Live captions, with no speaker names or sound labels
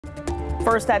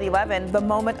First at 11, the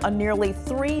moment a nearly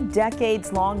 3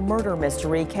 decades-long murder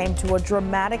mystery came to a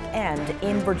dramatic end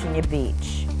in Virginia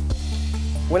Beach.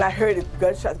 When I heard the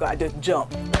gunshots go, I just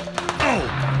jumped.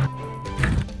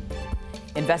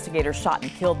 Investigators shot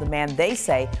and killed the man they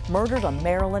say murdered a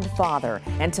Maryland father.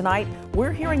 And tonight,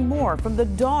 we're hearing more from the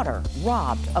daughter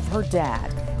robbed of her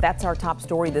dad. That's our top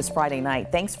story this Friday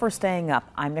night. Thanks for staying up.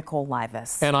 I'm Nicole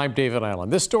Livas. And I'm David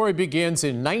Island. This story begins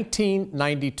in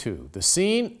 1992. The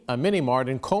scene, a mini-mart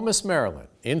in Comus, Maryland.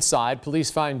 Inside,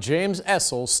 police find James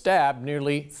Essel stabbed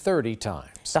nearly 30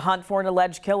 times. The hunt for an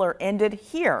alleged killer ended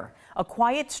here, a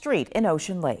quiet street in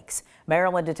Ocean Lakes.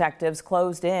 Maryland detectives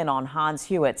closed in on Hans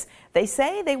Hewitts. They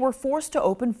say they were forced to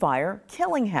open fire,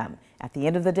 killing him. At the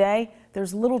end of the day,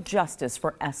 there's little justice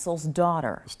for Essel's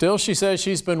daughter. Still, she says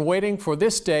she's been waiting for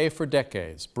this day for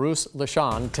decades. Bruce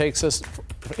LaShawn takes us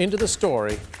into the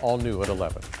story, all new at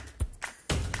 11.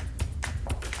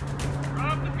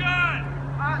 Drop the gun!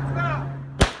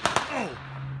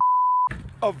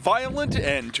 A violent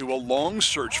end to a long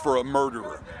search for a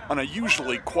murderer. On a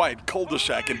usually quiet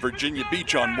cul-de-sac in Virginia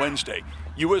Beach on Wednesday,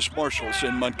 U.S. Marshals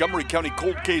and Montgomery County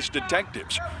cold case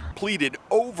detectives pleaded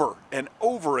over and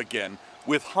over again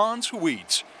with Hans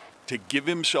Hewitts to give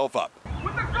himself up.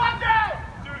 Put the gun down!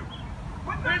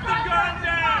 Put the gun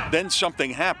down! Then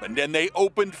something happened and they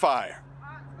opened fire.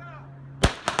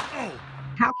 How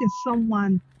can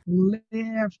someone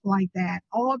live like that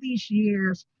all these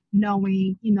years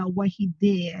knowing, what he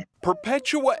did?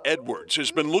 Perpetua Edwards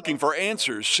has been looking for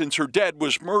answers since her dad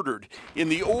was murdered in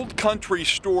the old country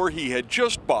store he had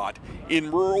just bought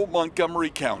in rural Montgomery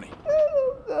County. I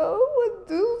don't know who would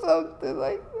do something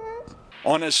like that.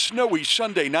 On a snowy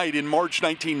Sunday night in March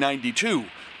 1992,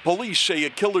 police say a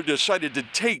killer decided to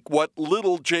take what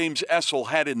little James Essel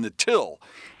had in the till,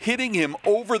 hitting him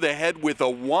over the head with a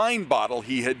wine bottle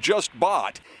he had just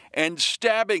bought and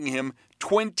stabbing him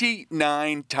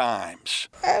 29 times.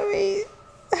 I mean,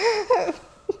 I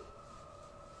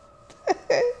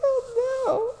don't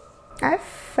know. I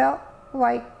felt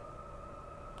like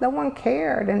no one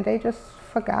cared and they just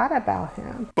forgot about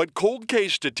him. But cold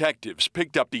case detectives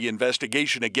picked up the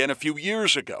investigation again a few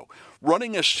years ago,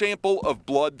 running a sample of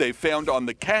blood they found on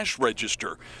the cash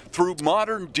register through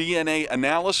modern DNA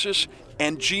analysis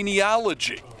and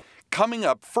genealogy, coming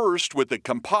up first with a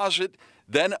composite,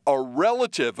 then a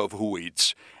relative of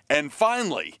Hewitts, and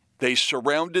finally, they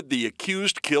surrounded the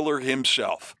accused killer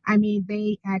himself. I mean,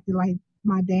 they acted like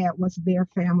my dad was their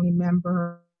family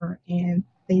member, and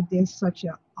they did such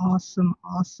an awesome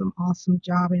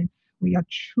job, and we are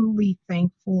truly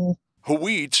thankful.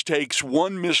 Hewitts takes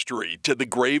one mystery to the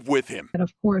grave with him. But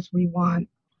of course, we want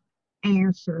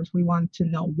answers. We want to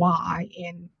know why,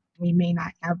 and we may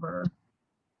not ever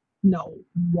know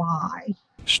why.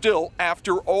 Still,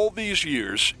 after all these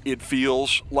years, it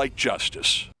feels like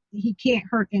justice. He can't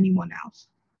hurt anyone else.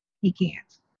 He can't.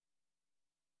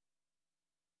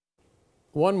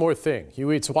 One more thing.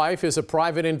 Hewitts' wife is a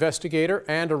private investigator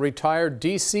and a retired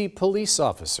D.C. police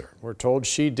officer. We're told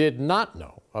she did not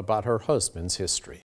know about her husband's history.